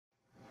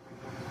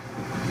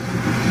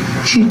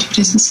Hatred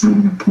isn't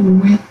something you're born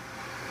with.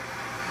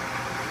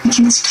 It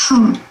gets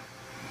taught.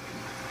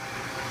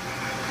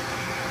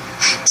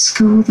 At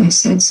school, they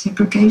said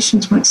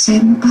segregation's what's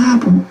said in the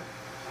Bible.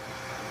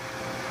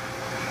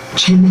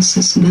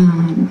 Genesis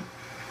 9,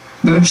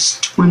 verse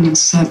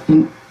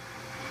 27.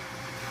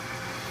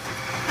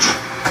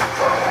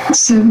 At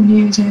 7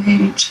 years of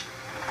age,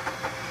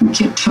 you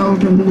get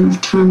told it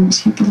enough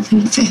times, you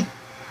believe it.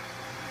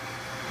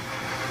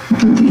 You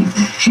believe the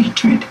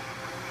hatred.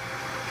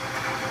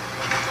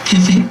 You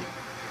live it.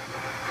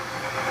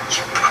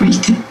 You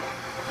breathe it.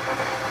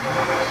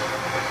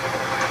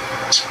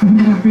 You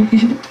marry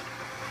it.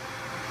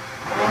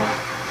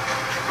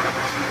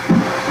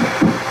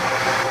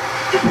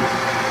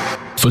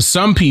 For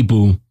some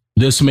people,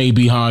 this may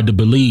be hard to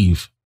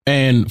believe.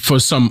 And for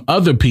some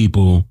other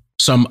people,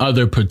 some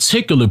other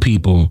particular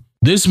people,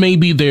 this may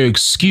be their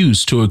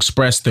excuse to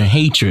express their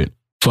hatred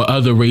for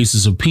other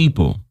races of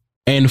people.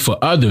 And for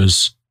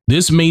others,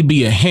 this may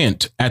be a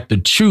hint at the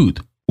truth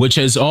which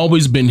has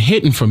always been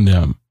hidden from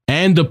them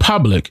and the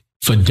public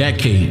for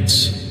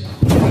decades.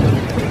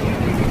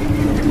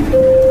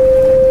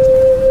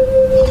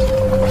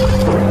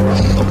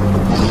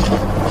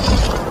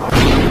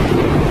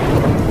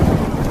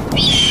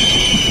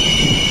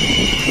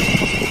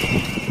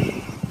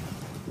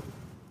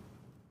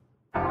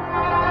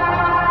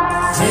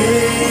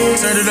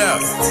 Turn it up.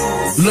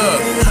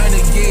 Look,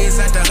 100 years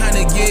after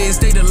 100 years,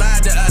 they done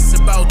lied to us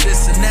about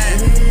this and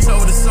that.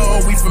 Told us all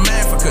we from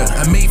Africa.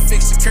 I made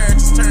fiction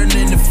characters turn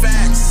into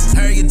facts.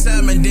 Heard your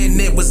time and then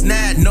it was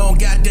not.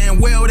 Knowing goddamn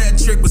well that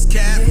trick was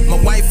capped.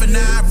 My wife and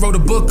I wrote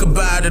a book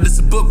about it. It's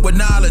a book with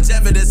knowledge,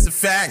 evidence, and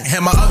fact.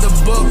 And my other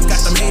book got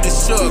them haters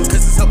shook,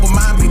 cause it's helping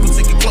mind people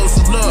take a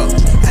closer look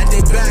at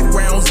their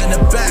backgrounds and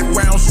the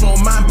background, showing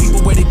mind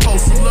people where they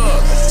supposed to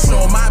look.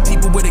 Showing mind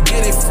people where they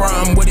get it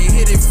from, where they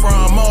hit it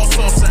from, all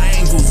sorts of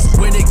angles.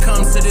 When it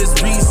comes to this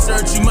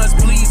research, you must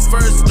please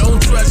first,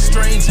 don't trust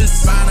strangers.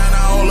 Find out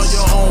all on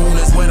your own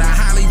is what I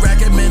highly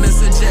recommend and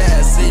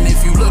suggest. And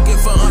if you looking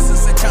for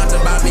answers and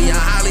content about me, I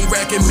highly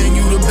recommend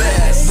you the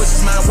best, which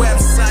is my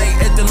website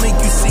at the link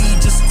you see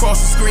just across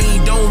the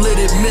screen. Don't let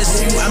it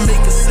miss you. I make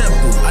it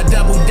simple. I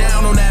double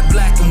down on that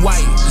black and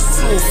white. It's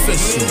so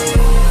official.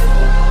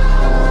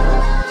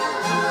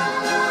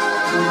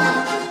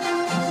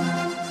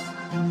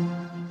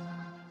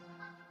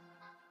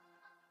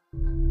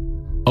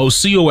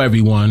 OCO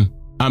everyone,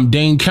 I'm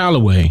Dane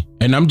Calloway,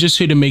 and I'm just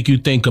here to make you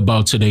think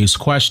about today's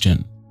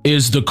question.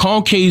 Is the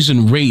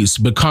Caucasian race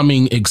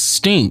becoming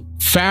extinct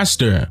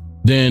faster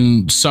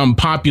than some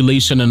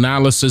population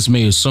analysis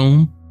may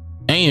assume?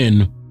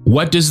 And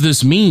what does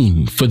this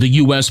mean for the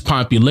US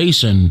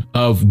population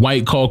of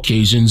white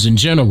Caucasians in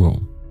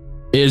general?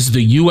 Is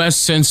the US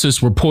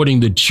Census reporting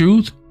the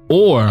truth,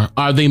 or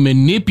are they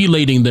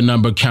manipulating the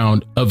number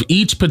count of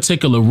each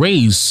particular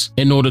race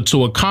in order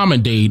to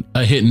accommodate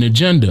a hidden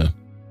agenda?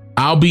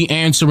 I'll be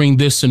answering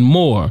this and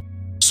more,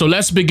 so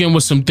let's begin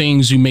with some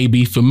things you may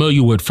be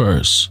familiar with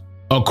first.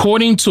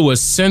 According to a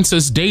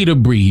census data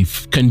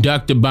brief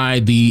conducted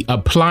by the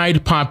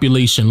Applied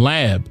Population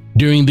Lab,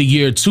 during the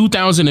year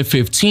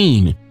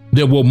 2015,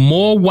 there were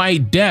more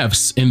white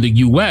deaths in the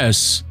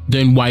US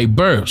than white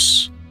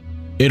births.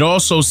 It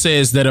also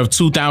says that of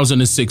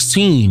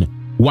 2016,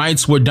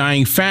 whites were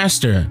dying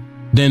faster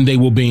than they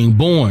were being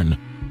born,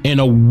 in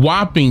a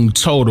whopping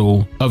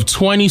total of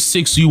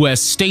 26 US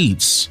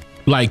states,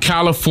 like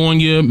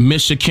California,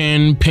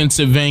 Michigan,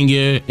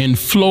 Pennsylvania, and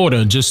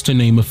Florida, just to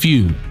name a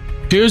few.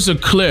 Here's a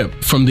clip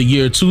from the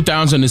year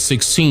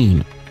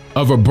 2016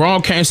 of a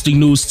broadcasting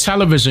news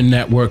television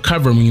network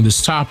covering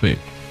this topic.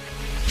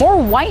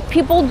 More white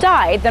people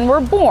died than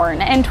were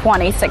born in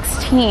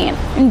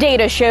 2016.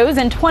 Data shows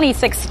in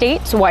 26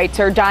 states,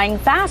 whites are dying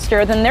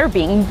faster than they're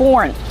being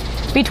born.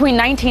 Between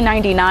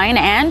 1999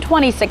 and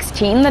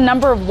 2016, the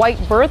number of white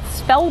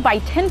births fell by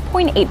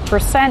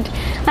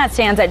 10.8%. That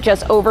stands at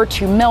just over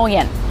 2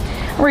 million.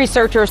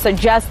 Researchers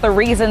suggest the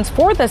reasons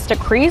for this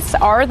decrease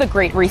are the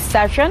Great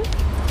Recession,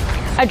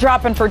 a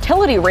drop in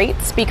fertility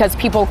rates because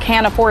people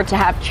can't afford to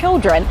have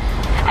children,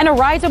 and a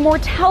rise in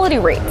mortality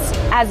rates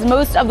as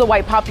most of the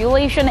white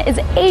population is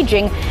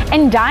aging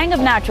and dying of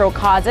natural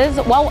causes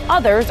while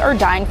others are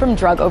dying from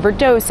drug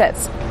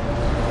overdoses.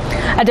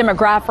 A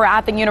demographer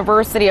at the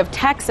University of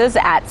Texas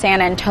at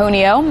San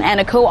Antonio and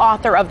a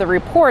co-author of the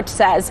report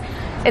says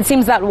it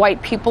seems that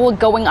white people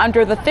going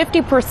under the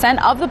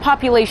 50% of the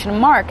population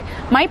mark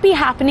might be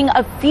happening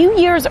a few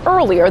years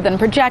earlier than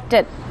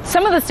projected.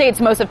 Some of the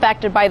states most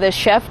affected by this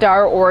shift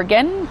are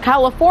Oregon,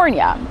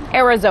 California,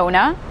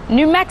 Arizona,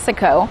 New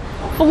Mexico,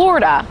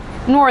 Florida,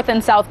 North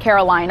and South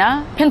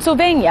Carolina,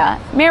 Pennsylvania,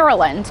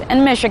 Maryland,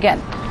 and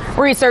Michigan.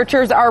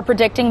 Researchers are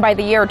predicting by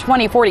the year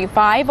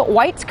 2045,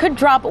 whites could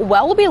drop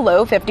well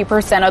below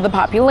 50% of the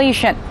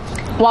population.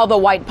 While the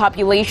white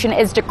population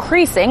is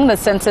decreasing, the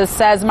census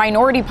says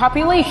minority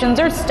populations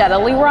are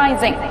steadily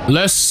rising.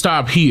 Let's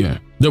stop here.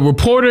 The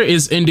reporter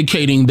is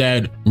indicating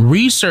that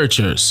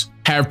researchers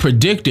have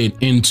predicted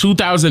in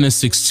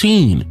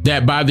 2016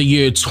 that by the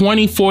year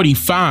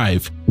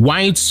 2045,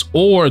 whites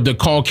or the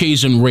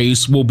Caucasian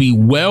race will be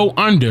well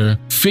under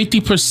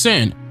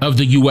 50% of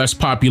the US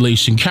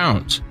population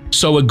count.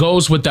 So it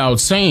goes without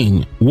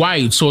saying,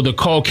 whites or the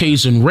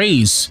Caucasian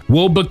race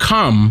will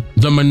become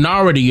the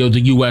minority of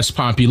the US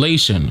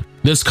population.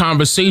 This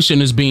conversation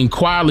is being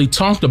quietly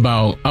talked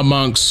about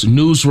amongst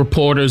news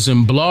reporters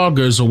and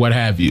bloggers or what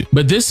have you.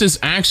 But this is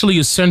actually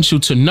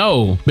essential to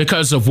know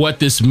because of what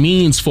this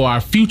means for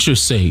our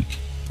future's sake.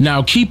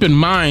 Now, keep in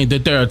mind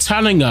that they're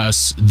telling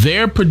us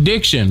their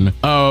prediction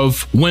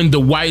of when the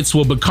whites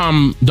will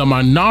become the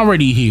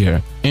minority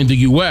here in the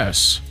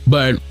US.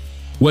 But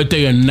what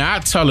they are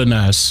not telling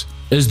us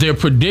is their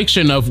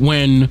prediction of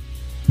when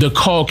the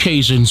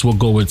Caucasians will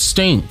go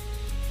extinct.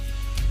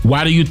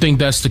 Why do you think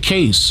that's the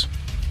case?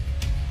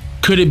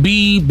 Could it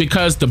be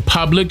because the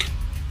public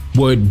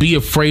would be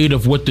afraid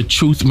of what the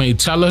truth may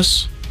tell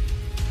us?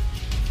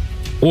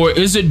 Or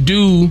is it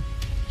due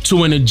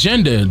to an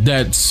agenda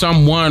that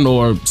someone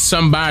or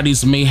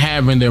somebody's may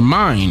have in their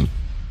mind?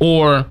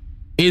 Or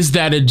is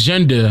that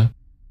agenda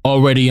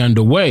already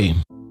underway?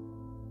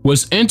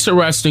 What's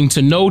interesting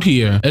to note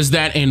here is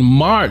that in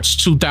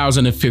March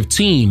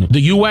 2015,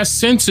 the US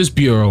Census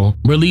Bureau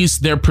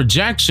released their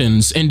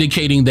projections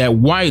indicating that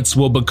whites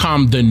will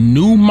become the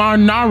new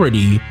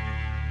minority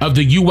of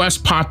the US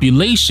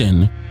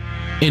population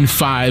in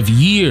 5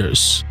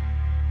 years,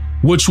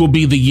 which will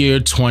be the year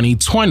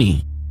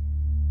 2020.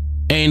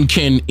 And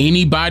can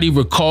anybody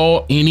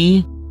recall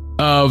any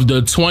of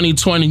the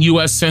 2020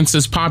 US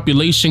Census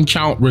population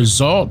count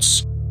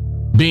results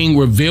being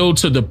revealed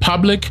to the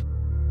public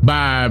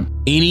by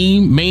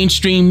any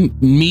mainstream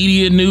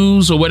media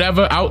news or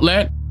whatever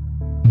outlet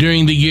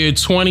during the year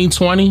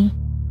 2020,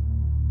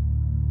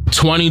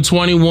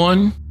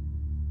 2021,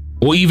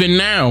 or even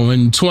now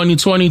in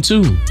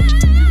 2022?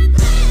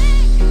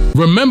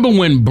 Remember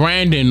when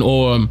Brandon,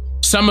 or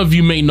some of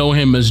you may know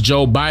him as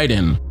Joe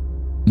Biden,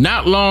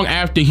 not long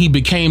after he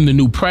became the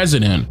new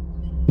president,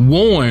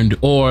 warned,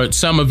 or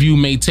some of you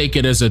may take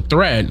it as a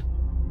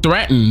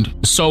threatened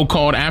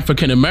so-called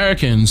African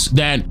Americans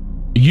that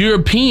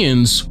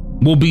Europeans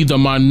will be the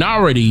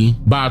minority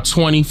by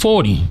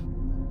 2040.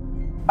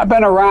 I've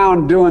been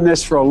around doing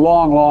this for a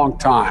long, long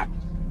time.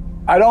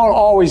 I don't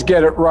always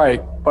get it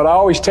right, but I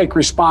always take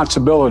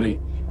responsibility.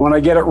 When I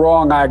get it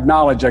wrong, I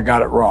acknowledge I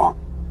got it wrong.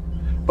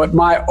 But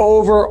my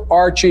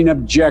overarching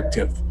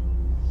objective,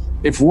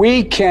 if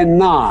we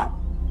cannot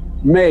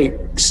make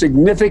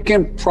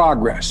significant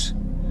progress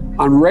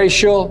on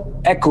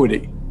racial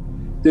equity,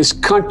 this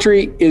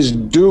country is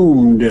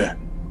doomed.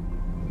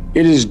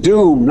 It is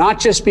doomed,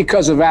 not just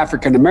because of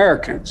African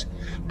Americans,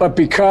 but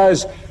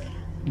because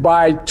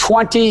by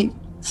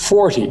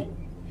 2040,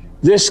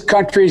 this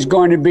country is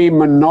going to be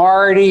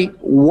minority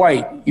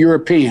white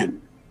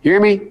European. Hear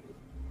me?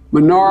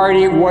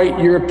 Minority white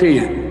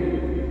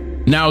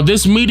European. Now,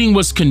 this meeting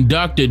was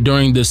conducted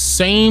during the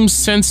same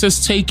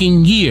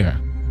census-taking year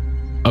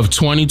of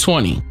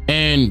 2020.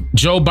 And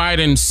Joe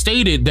Biden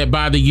stated that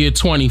by the year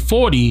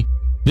 2040,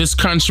 this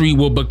country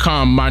will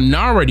become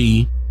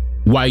minority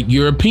white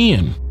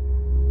European,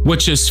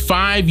 which is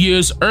 5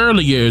 years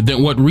earlier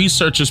than what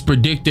researchers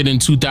predicted in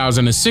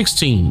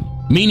 2016,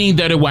 meaning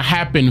that it will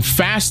happen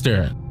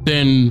faster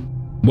than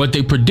what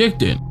they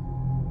predicted.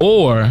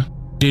 Or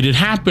did it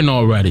happen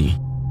already?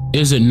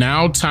 Is it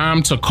now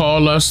time to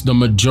call us the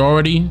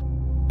majority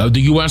of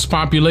the US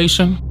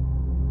population?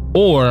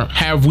 Or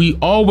have we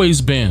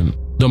always been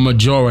the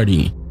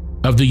majority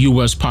of the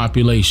US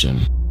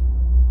population?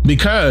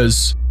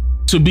 Because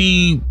to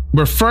be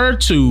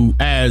referred to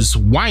as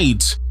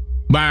white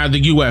by the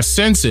US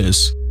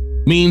Census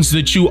means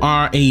that you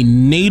are a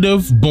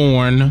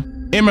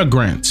native-born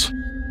immigrant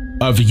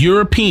of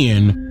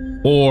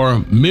European or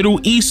Middle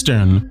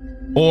Eastern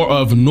or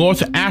of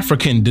North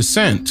African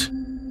descent.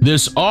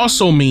 This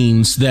also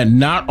means that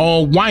not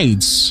all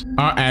whites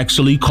are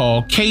actually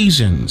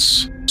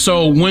Caucasians.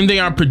 So when they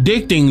are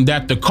predicting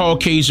that the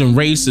Caucasian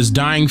race is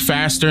dying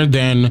faster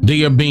than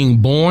they are being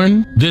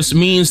born, this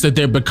means that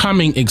they're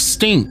becoming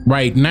extinct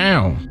right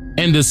now.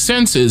 And the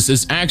census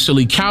is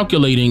actually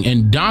calculating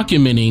and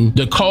documenting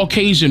the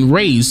Caucasian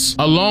race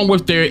along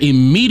with their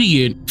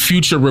immediate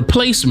future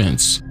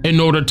replacements in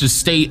order to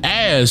stay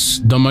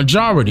as the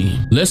majority.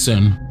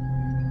 Listen,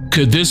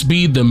 could this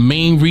be the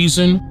main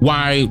reason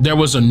why there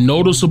was a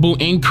noticeable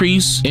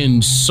increase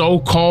in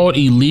so-called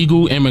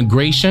illegal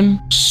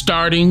immigration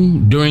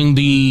starting during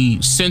the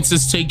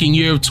census-taking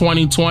year of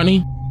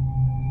 2020?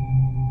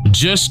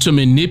 Just to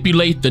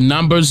manipulate the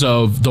numbers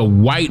of the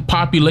white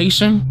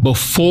population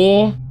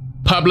before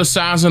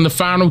publicizing the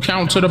final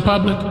count to the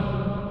public?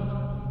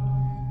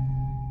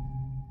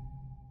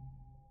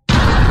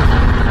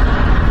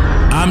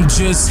 I'm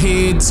just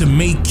here to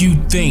make you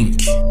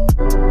think.